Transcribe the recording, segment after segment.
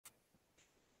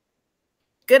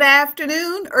Good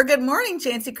afternoon or good morning,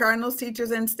 Chancey Cardinals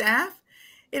teachers and staff.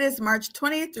 It is March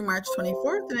 20th through March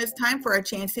 24th, and it's time for our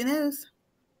Chancey News.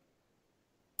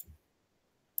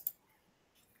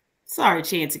 Sorry,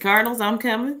 Chancey Cardinals, I'm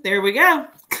coming. There we go.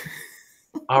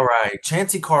 All right,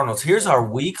 Chancey Cardinals, here's our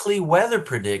weekly weather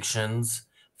predictions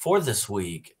for this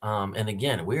week. And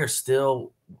again, we are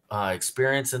still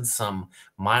experiencing some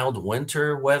mild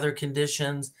winter weather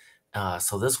conditions.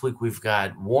 So this week we've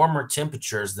got warmer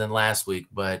temperatures than last week,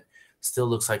 but still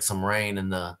looks like some rain in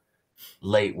the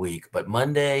late week. But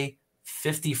Monday,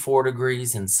 54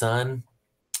 degrees and sun.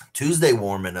 Tuesday,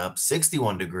 warming up,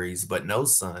 61 degrees, but no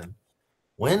sun.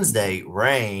 Wednesday,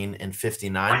 rain and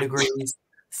 59 degrees.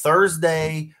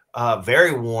 Thursday,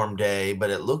 very warm day, but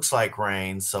it looks like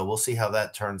rain. So we'll see how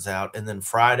that turns out. And then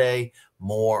Friday,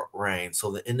 more rain.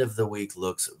 So the end of the week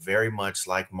looks very much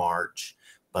like March.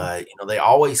 But, they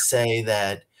always say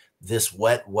that this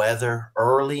wet weather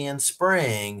early in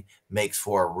spring makes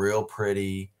for a real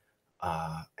pretty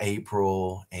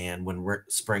April. And when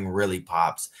spring really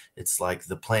pops, it's like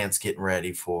the plants getting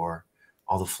ready for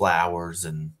all the flowers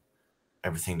and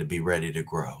everything to be ready to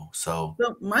grow. So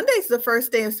Monday's the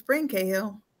first day of spring,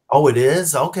 Cahill. Oh, it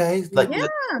is? Okay. Like yeah.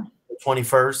 The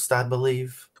 21st, I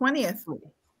believe. 20th.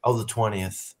 Oh, the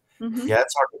 20th. Mm-hmm. Yeah,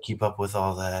 it's hard to keep up with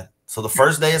all that. So the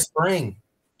first day of spring.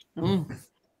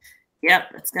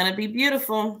 Yep, it's going to be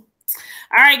beautiful. All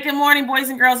right, good morning, boys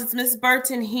and girls. It's Miss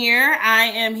Burton here. I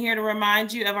am here to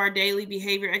remind you of our daily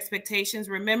behavior expectations.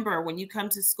 Remember, when you come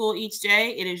to school each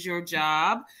day, it is your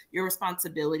job, your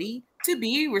responsibility to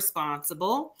be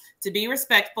responsible, to be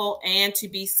respectful, and to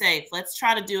be safe. Let's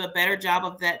try to do a better job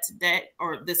of that today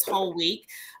or this whole week.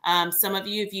 Some of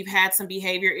you, if you've had some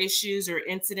behavior issues or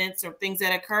incidents or things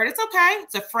that occurred, it's okay.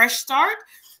 It's a fresh start.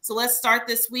 So let's start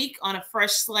this week on a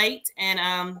fresh slate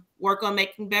and work on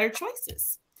making better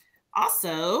choices.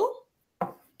 Also,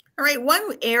 all right,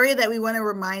 one area that we want to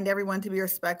remind everyone to be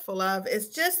respectful of is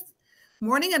just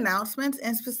morning announcements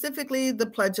and specifically the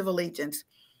Pledge of Allegiance.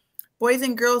 Boys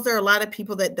and girls, there are a lot of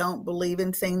people that don't believe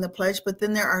in saying the pledge, but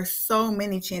then there are so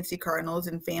many Chancey Cardinals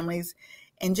and families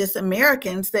and just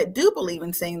Americans that do believe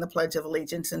in saying the Pledge of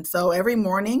Allegiance. And so every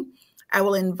morning I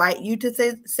will invite you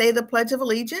to say the Pledge of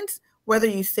Allegiance. Whether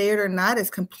you say it or not is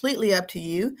completely up to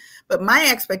you. But my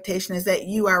expectation is that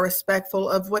you are respectful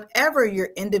of whatever your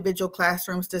individual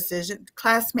classmate's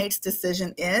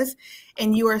decision is,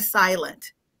 and you are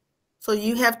silent. So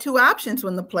you have two options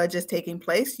when the pledge is taking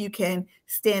place. You can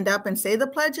stand up and say the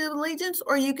Pledge of Allegiance,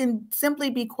 or you can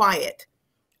simply be quiet.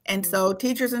 And so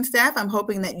teachers and staff, I'm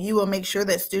hoping that you will make sure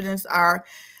that students are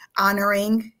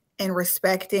honoring and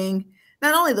respecting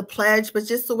not only the pledge, but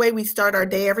just the way we start our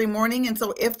day every morning. And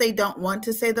so if they don't want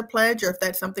to say the pledge, or if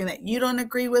that's something that you don't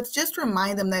agree with, just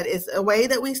remind them that it's a way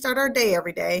that we start our day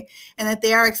every day, and that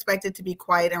they are expected to be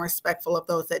quiet and respectful of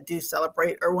those that do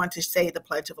celebrate or want to say the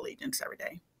Pledge of Allegiance every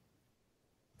day.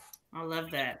 I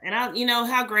love that. And you know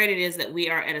how great it is that we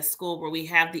are at a school where we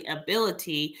have the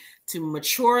ability to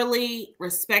maturely,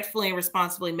 respectfully, and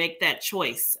responsibly make that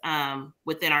choice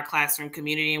within our classroom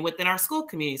community and within our school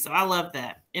community. So I love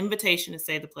that. Invitation to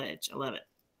say the pledge. I love it.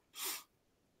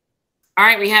 All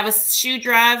right, we have a shoe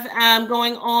drive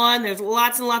going on. There's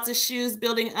lots and lots of shoes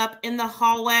building up in the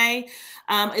hallway.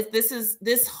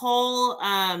 This whole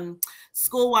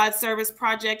school-wide service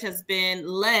project has been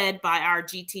led by our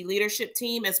GT leadership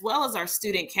team as well as our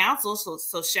student council.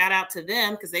 So shout out to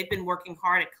them because they've been working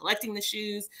hard at collecting the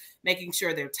shoes, making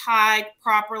sure they're tied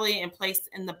properly and placed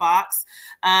in the box.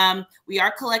 We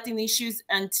are collecting these shoes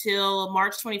until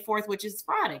March 24th, which is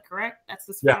Friday, correct? That's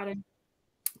this Friday.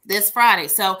 This Friday.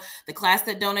 So the class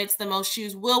that donates the most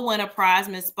shoes will win a prize.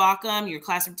 Ms. Baucom, your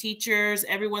classroom teachers,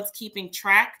 everyone's keeping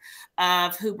track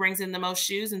of who brings in the most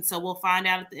shoes. And so we'll find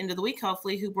out at the end of the week,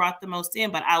 hopefully, who brought the most in.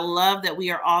 But I love that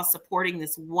we are all supporting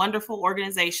this wonderful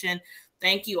organization.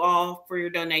 Thank you all for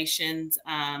your donations.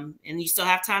 And you still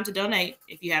have time to donate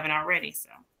if you haven't already. So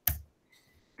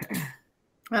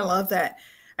I love that.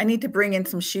 I need to bring in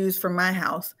some shoes from my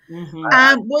house.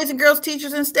 Boys and girls,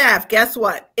 teachers and staff, guess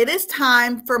what? It is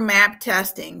time for MAP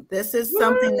testing. This is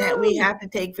something that we have to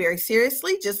take very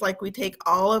seriously, just like we take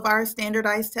all of our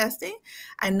standardized testing.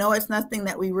 I know it's nothing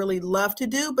that we really love to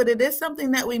do, but it is something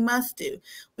that we must do.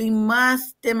 We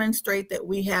must demonstrate that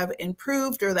we have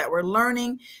improved or that we're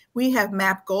learning. We have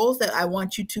MAP goals that I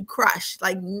want you to crush,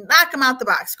 like knock them out the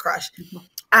box, crush.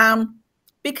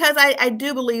 Because I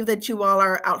do believe that you all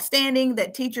are outstanding,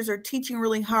 that teachers are teaching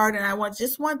really hard, and I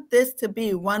just want this to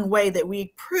be one way that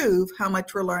we prove how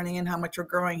much we're learning and how much we're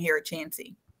growing here at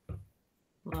Chancey.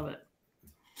 Love it.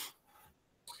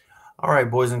 All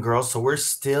right, boys and girls, so we're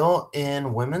still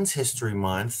in Women's History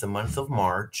Month, the month of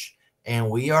March, and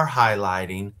we are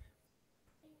highlighting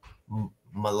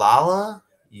Malala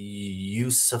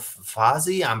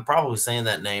Yousafzai. I'm probably saying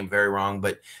that name very wrong,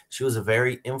 but she was a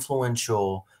very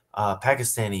influential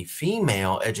Pakistani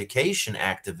female education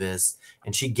activist,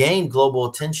 and she gained global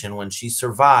attention when she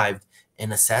survived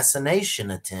an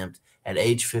assassination attempt at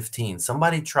age 15.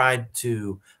 Somebody tried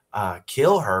to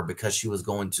kill her because she was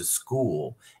going to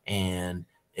school, and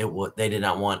they did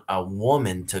not want a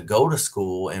woman to go to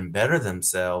school and better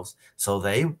themselves, so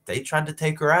they tried to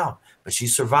take her out, but she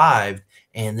survived.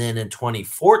 And then in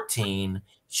 2014,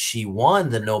 she won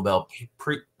the Nobel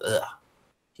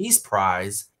Peace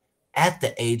Prize at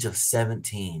the age of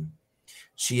 17.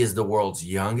 She is the world's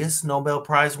youngest Nobel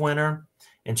Prize winner,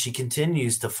 and she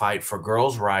continues to fight for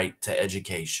girls' right to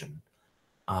education.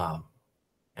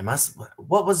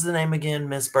 What was the name again,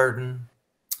 Miss Burton?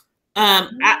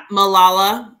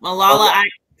 Malala.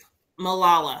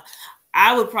 Malala.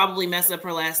 I would probably mess up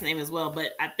her last name as well,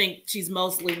 but I think she's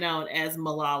mostly known as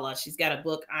Malala. She's got a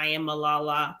book, I Am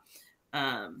Malala.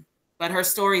 But her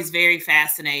story is very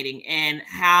fascinating, and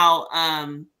how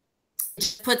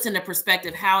it puts into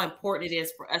perspective how important it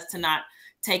is for us to not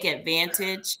take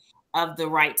advantage of the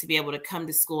right to be able to come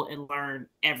to school and learn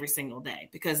every single day,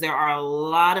 because there are a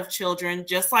lot of children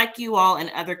just like you all in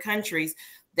other countries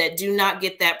that do not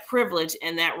get that privilege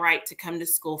and that right to come to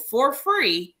school for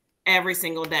free every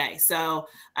single day. So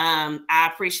I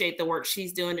appreciate the work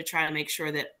she's doing to try to make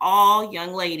sure that all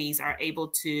young ladies are able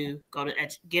to go to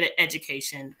get an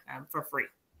education for free.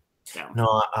 So.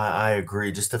 No, I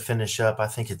agree. Just to finish up, I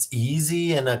think it's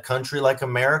easy in a country like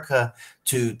America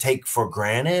to take for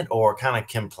granted or kind of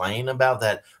complain about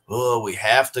that. Oh, we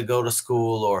have to go to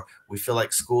school, or we feel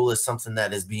like school is something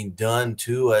that is being done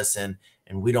to us, and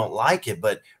we don't like it.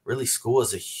 But really, school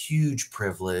is a huge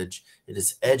privilege. It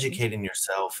is educating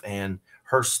yourself, and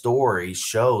her story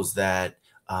shows that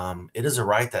it is a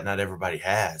right that not everybody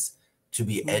has to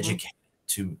be educated,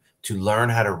 to learn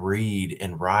how to read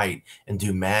and write and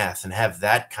do math and have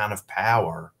that kind of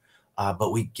power.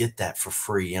 But we get that for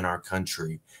free in our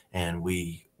country, and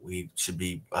we should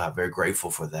be very grateful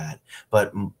for that.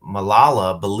 But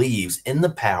Malala believes in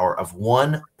the power of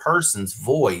one person's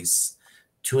voice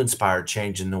to inspire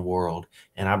change in the world.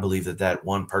 And I believe that that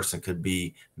one person could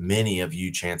be many of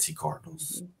you Chancey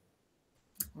Cardinals.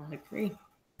 I agree.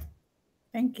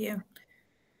 Thank you.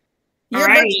 Your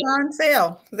books are on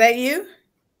sale. Is that you?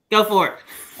 Go for it.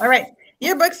 All right.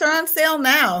 Your books are on sale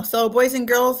now. So boys and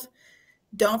girls,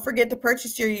 don't forget to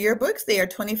purchase your yearbooks. They are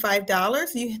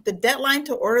 $25. The deadline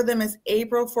to order them is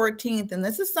April 14th. And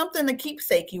this is something, a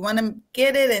keepsake. You want to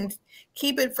get it and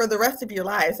keep it for the rest of your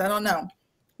lives. I don't know.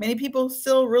 Many people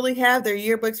still really have their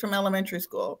yearbooks from elementary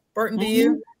school. Burton, do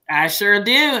you? I sure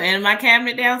do. In my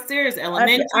cabinet downstairs,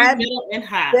 elementary, middle, and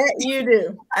high. Bet you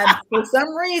do. For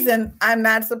some reason, I'm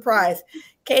not surprised.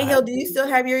 Cahill, do you still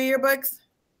have your yearbooks?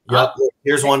 Yep.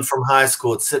 Here's one from high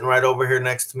school. It's sitting right over here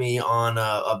next to me on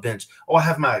a bench. Oh, I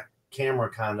have my camera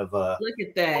kind of look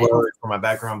at that blurred for my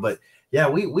background, but yeah,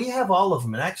 we have all of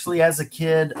them. And actually, as a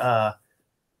kid,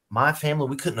 my family,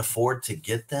 we couldn't afford to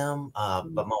get them,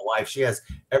 but my wife, she has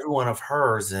every one of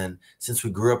hers. And since we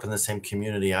grew up in the same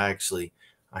community, I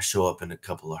show up in a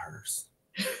couple of hers.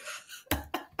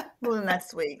 Well, then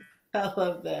that's sweet. I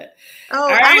love that. Oh,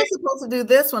 right. I was supposed to do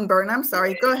this one, Burton. I'm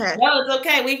sorry. Go ahead. No, it's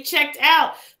okay. We've checked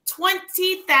out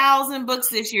 20,000 books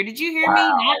this year. Did you hear me?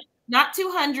 Not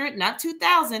 200, not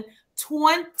 2,000,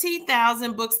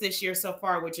 20,000 books this year so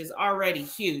far, which is already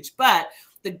huge. But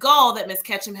the goal that Ms.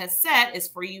 Ketchum has set is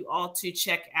for you all to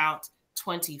check out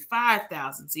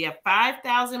 25,000. So you have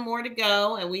 5,000 more to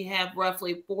go, and we have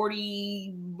roughly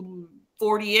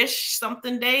 40-ish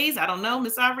something days. I don't know,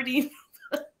 Miss Ivory.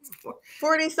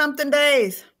 40-something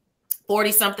days.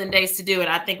 40-something days to do it.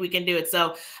 I think we can do it.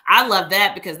 So I love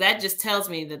that, because that just tells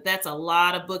me that that's a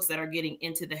lot of books that are getting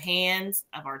into the hands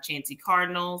of our Chancey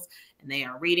Cardinals, and they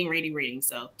are reading.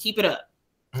 So keep it up.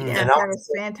 Yeah, that is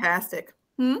fantastic.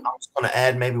 I'm just going to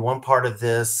add maybe one part of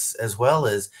this as well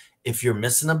is, if you're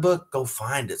missing a book, go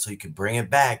find it so you can bring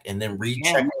it back and then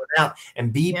recheck it out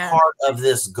and be part of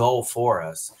this goal for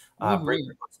us. Bring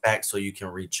your books back so you can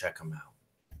recheck them out.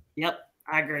 Yep,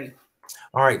 I agree.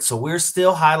 All right, so we're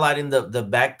still highlighting the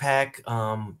backpack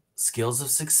skills of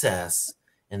success.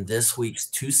 And this week's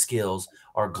 2 skills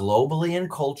are globally and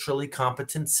culturally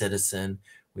competent citizen.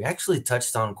 We actually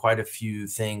touched on quite a few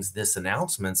things this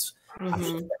announcements. I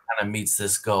think that kind of meets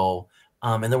this goal.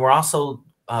 And then we're also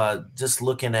just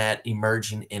looking at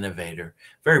emerging innovator.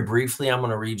 Very briefly, I'm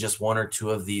going to read just 1 or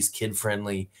 2 of these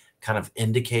kid-friendly kind of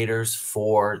indicators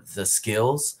for the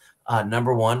skills.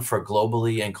 Number 1 for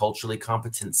globally and culturally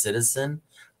competent citizen.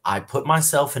 I put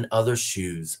myself in other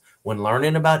shoes when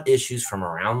learning about issues from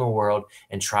around the world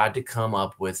and tried to come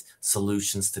up with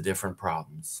solutions to different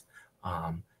problems.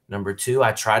 Number two,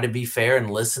 I try to be fair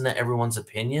and listen to everyone's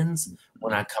opinions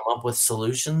when I come up with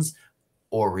solutions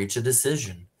or reach a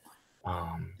decision.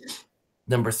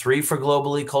 Number three, for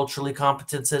globally, culturally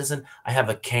competent citizen, I have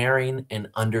a caring and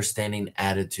understanding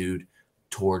attitude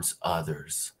towards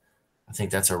others. I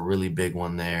think that's a really big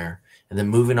one there. And then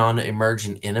moving on to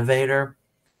emerging innovator,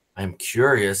 I'm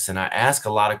curious and I ask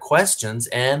a lot of questions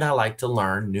and I like to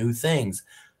learn new things.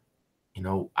 You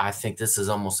know, I think this is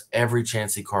almost every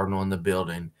Chancey Cardinal in the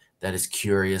building that is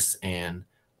curious and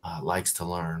likes to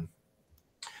learn.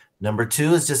 Number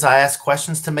two is just I ask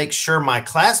questions to make sure my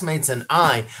classmates and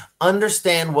I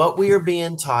understand what we are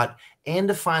being taught and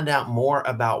to find out more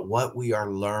about what we are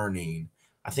learning.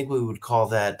 I think we would call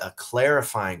that a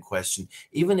clarifying question.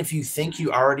 Even if you think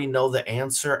you already know the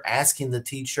answer, asking the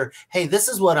teacher, hey, this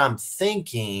is what I'm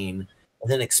thinking,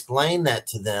 and then explain that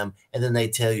to them. And then they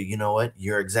tell you, you know what,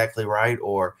 you're exactly right.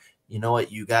 Or, you know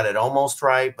what, you got it almost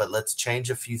right, but let's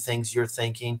change a few things you're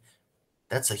thinking.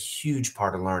 That's a huge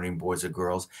part of learning, boys and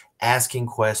girls, asking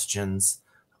questions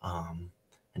and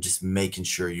just making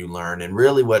sure you learn. And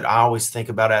really what I always think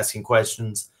about asking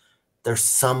questions, there's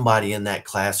somebody in that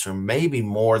classroom, maybe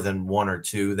more than one or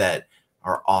two, that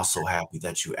are also happy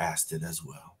that you asked it as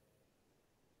well.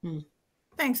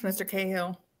 Thanks, Mr.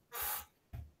 Cahill.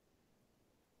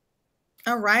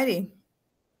 All righty.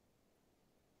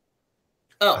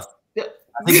 Oh, I think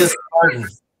this is Martin.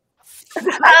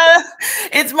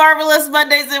 It's Marvelous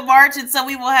Mondays in March, and so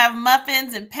we will have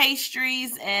muffins and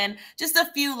pastries and just a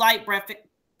few light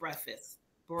breakfast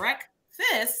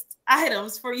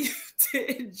items for you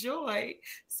to enjoy.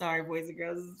 Sorry, boys and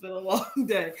girls, it's been a long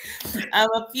day.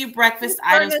 A few breakfast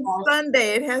items. It's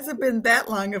Sunday. It hasn't been that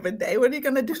long of a day. What are you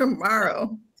going to do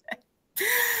tomorrow?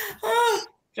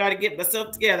 Try to get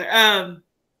myself together.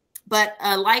 But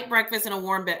a light breakfast and a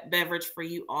warm beverage for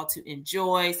you all to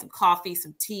enjoy. Some coffee,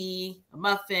 some tea, a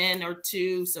muffin or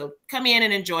two. So come in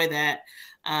and enjoy that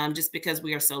just because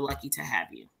we are so lucky to have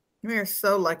you. We are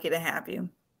so lucky to have you.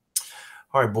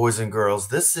 All right, boys and girls,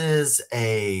 this is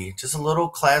just a little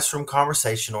classroom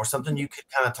conversation or something you could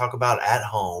kind of talk about at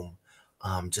home,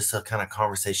 just a kind of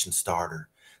conversation starter.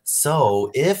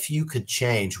 So if you could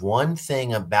change one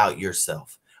thing about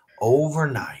yourself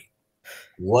overnight,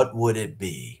 what would it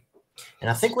be? And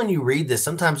I think when you read this,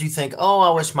 sometimes you think, oh,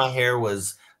 I wish my hair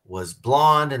was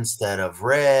blonde instead of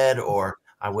red, or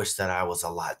I wish that I was a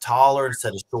lot taller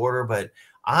instead of shorter. But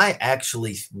I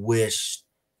actually wish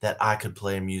that I could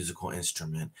play a musical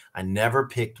instrument. I never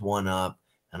picked one up,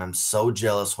 and I'm so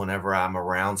jealous whenever I'm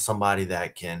around somebody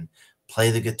that can play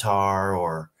the guitar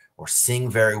or sing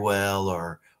very well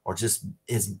or just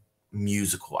is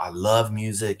musical. I love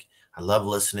music. I love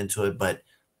listening to it, but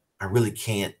I really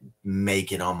can't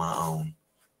make it on my own.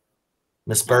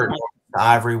 Miss Burton,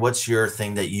 Ivory, what's your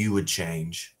thing that you would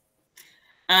change?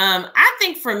 I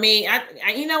think for me, I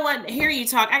you know what? Hear you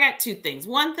talk. I got two things.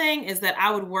 One thing is that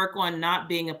I would work on not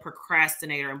being a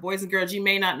procrastinator. And boys and girls, you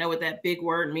may not know what that big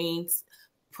word means,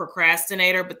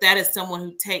 procrastinator, but that is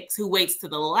someone who waits to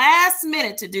the last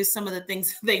minute to do some of the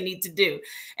things they need to do.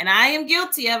 And I am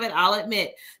guilty of it, I'll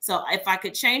admit. So if I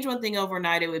could change one thing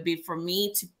overnight, it would be for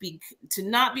me to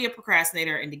not be a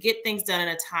procrastinator and to get things done in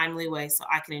a timely way so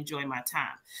I can enjoy my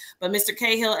time. But Mr.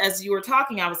 Cahill, as you were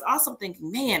talking, I was also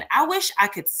thinking, man, I wish I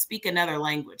could speak another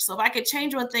language. So if I could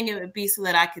change one thing, it would be so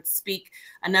that I could speak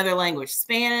another language,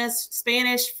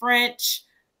 Spanish, French,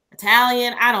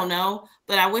 Italian, I don't know,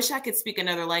 but I wish I could speak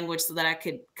another language so that I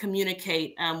could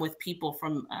communicate with people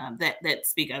from that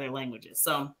speak other languages.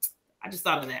 So I just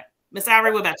thought of that. Miss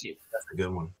Ivory, what about you? That's a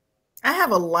good one. I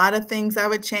have a lot of things I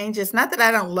would change. It's not that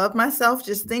I don't love myself,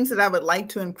 just things that I would like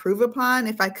to improve upon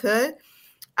if I could.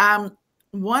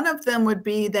 One of them would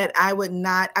be that I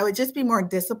would just be more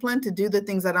disciplined to do the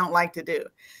things I don't like to do.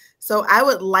 So I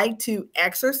would like to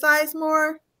exercise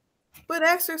more, but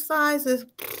exercise is...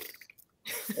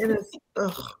 It is.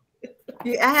 Ugh.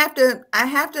 I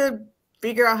have to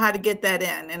figure out how to get that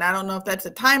in, and I don't know if that's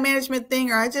a time management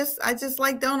thing or I just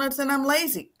like donuts and I'm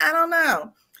lazy. I don't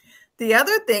know. The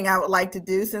other thing I would like to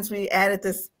do, since we added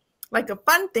this, like a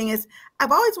fun thing, is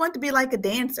I've always wanted to be like a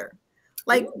dancer,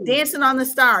 like Dancing on the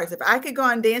Stars. If I could go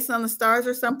on Dancing on the Stars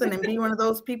or something and be one of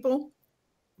those people,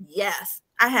 yes.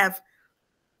 I have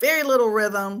very little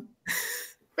rhythm.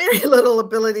 Very little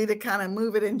ability to kind of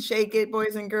move it and shake it,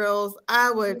 boys and girls. I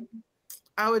would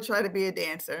try to be a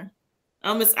dancer.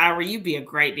 Oh, Miss Ivory, you'd be a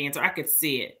great dancer. I could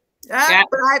see it.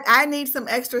 But I need some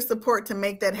extra support to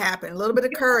make that happen. A little bit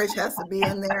of courage has to be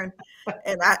in there,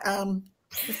 and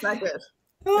it's not good.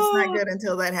 It's not good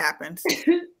until that happens.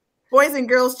 Boys and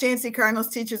girls, Chancey Cardinals,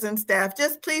 teachers, and staff,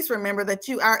 just please remember that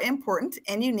you are important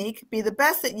and unique. Be the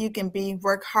best that you can be.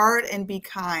 Work hard and be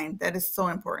kind. That is so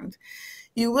important.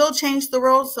 You will change the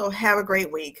world, so have a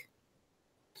great week.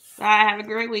 Bye. Have a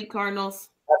great week, Cardinals.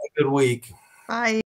 Have a good week. Bye.